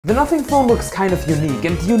The Nothing phone looks kind of unique,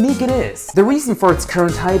 and unique it is. The reason for its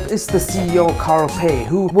current hype is the CEO Carl Pei,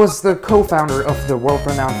 who was the co-founder of the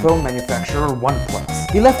world-renowned phone manufacturer OnePlus.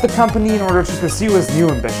 He left the company in order to pursue his new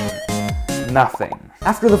ambition: Nothing.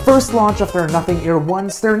 After the first launch of their Nothing Ear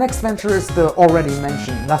 1s, their next venture is the already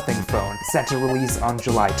mentioned Nothing phone, set to release on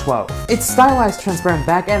July 12th. Its stylized transparent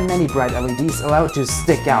back and many bright LEDs allow it to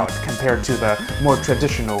stick out compared to the more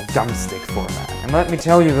traditional gumstick format. And let me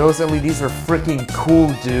tell you, those LEDs are freaking cool,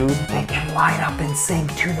 dude. They can light up and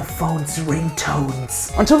sync to the phone's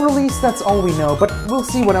ringtones. Until release, that's all we know, but we'll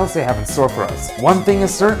see what else they have in store for us. One thing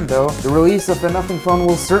is certain though, the release of the Nothing phone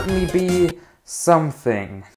will certainly be something.